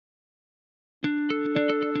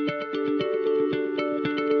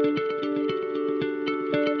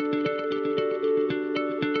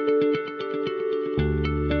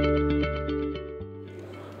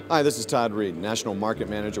Hi, this is Todd Reed, National Market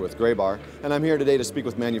Manager with Graybar, and I'm here today to speak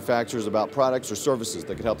with manufacturers about products or services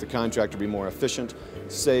that could help the contractor be more efficient,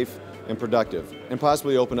 safe, and productive, and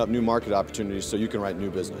possibly open up new market opportunities so you can write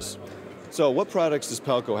new business. So what products does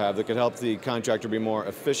Pelco have that could help the contractor be more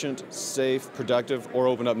efficient, safe, productive, or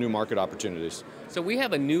open up new market opportunities? So we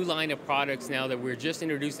have a new line of products now that we're just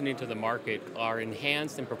introducing into the market, our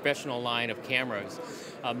enhanced and professional line of cameras.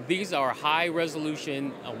 These are high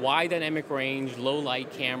resolution, wide dynamic range, low light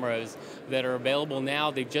cameras that are available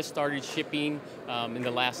now. They've just started shipping in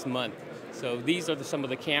the last month. So these are some of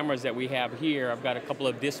the cameras that we have here. I've got a couple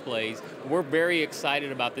of displays. We're very excited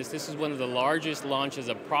about this. This is one of the largest launches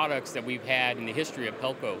of products that we've had in the history of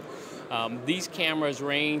Pelco. These cameras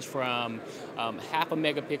range from half a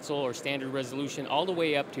megapixel or standard resolution all the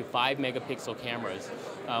way up to 5 megapixel cameras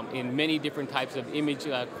in many different types of image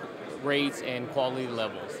rates and quality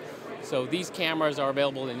levels. So these cameras are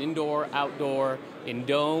available in indoor, outdoor, in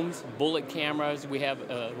domes, bullet cameras. We have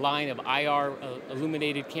a line of IR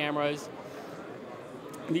illuminated cameras.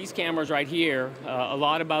 These cameras right here, a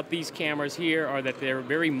lot about these cameras here are that they're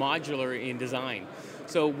very modular in design.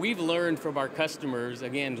 So we've learned from our customers,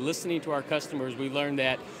 again, listening to our customers, we learned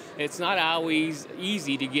that it's not always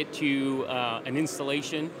easy to get to an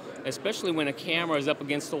installation, especially when a camera is up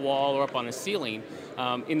against the wall or up on a ceiling.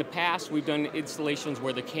 In the past, we've done installations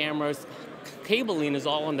where the camera's cabling is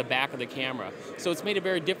all on the back of the camera. So it's made it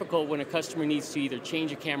very difficult when a customer needs to either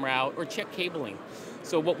change a camera out or check cabling.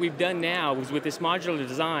 So what we've done now is with this modular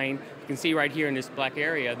design, you can see right here in this black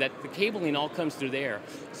area that the cabling all comes through there.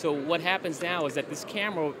 So what happens now is that this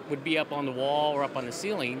camera would be up on the wall or up on the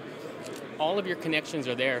ceiling. All of your connections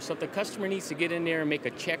are there. So if the customer needs to get in there and make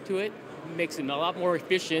a check to it, makes it a lot more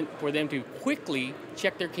efficient for them to quickly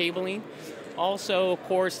check their cabling. Also, of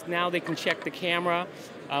course, now they can check the camera.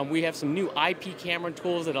 We have some new IP camera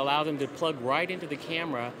tools that allow them to plug right into the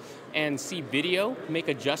camera and see video, make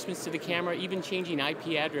adjustments to the camera, even changing IP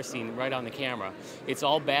addressing right on the camera. It's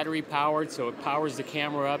all battery powered, so it powers the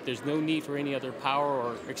camera up. There's no need for any other power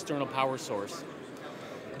or external power source.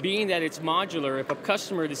 Being that it's modular, if a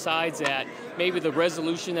customer decides that maybe the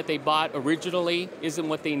resolution that they bought originally isn't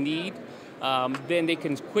what they need, then they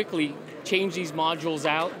can quickly change these modules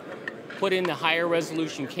out, put in the higher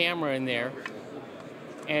resolution camera in there,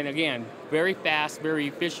 and again, very fast, very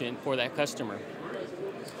efficient for that customer.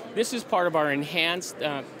 This is part of our enhanced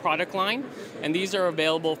product line, and these are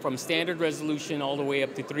available from standard resolution all the way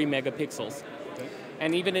up to 3 megapixels.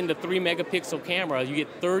 And even in the 3 megapixel camera, you get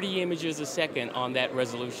 30 images a second on that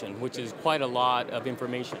resolution, which is quite a lot of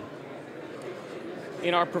information.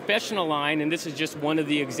 In our professional line, and this is just one of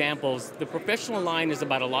the examples, the professional line is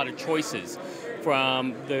about a lot of choices.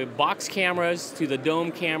 From the box cameras to the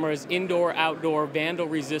dome cameras, indoor, outdoor, vandal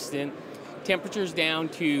resistant, temperatures down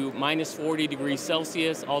to minus 40 degrees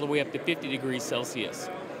Celsius, all the way up to 50 degrees Celsius.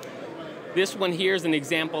 This one here is an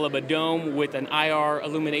example of a dome with an IR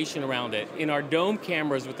illumination around it. In our dome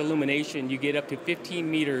cameras with illumination, you get up to 15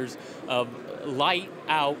 meters of light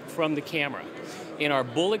out from the camera. In our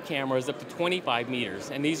bullet cameras, up to 25 meters.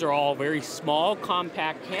 And these are all very small,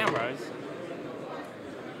 compact cameras.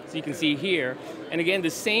 So you can see here. And again, the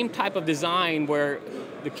same type of design where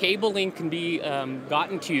the cabling can be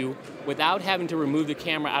gotten to without having to remove the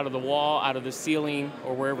camera out of the wall, out of the ceiling,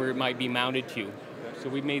 or wherever it might be mounted to. So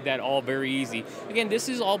we've made that all very easy. Again, this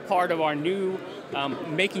is all part of our new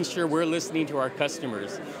making sure we're listening to our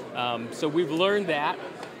customers. So we've learned that,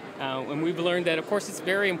 and we've learned that, of course, it's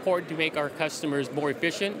very important to make our customers more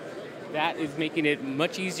efficient. That is making it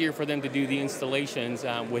much easier for them to do the installations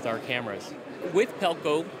with our cameras. With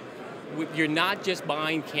Pelco, you're not just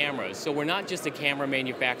buying cameras, so we're not just a camera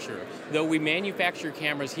manufacturer. Though we manufacture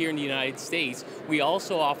cameras here in the United States, we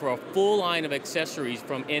also offer a full line of accessories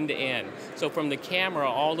from end to end. So from the camera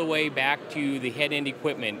all the way back to the head-end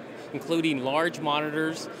equipment, including large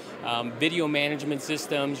monitors, video management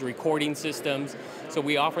systems, recording systems. So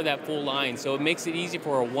we offer that full line. So it makes it easy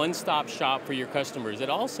for a one-stop shop for your customers. It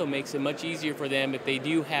also makes it much easier for them if they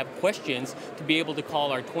do have questions to be able to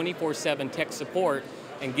call our 24/7 tech support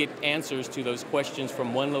and get answers to those questions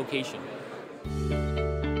from one location.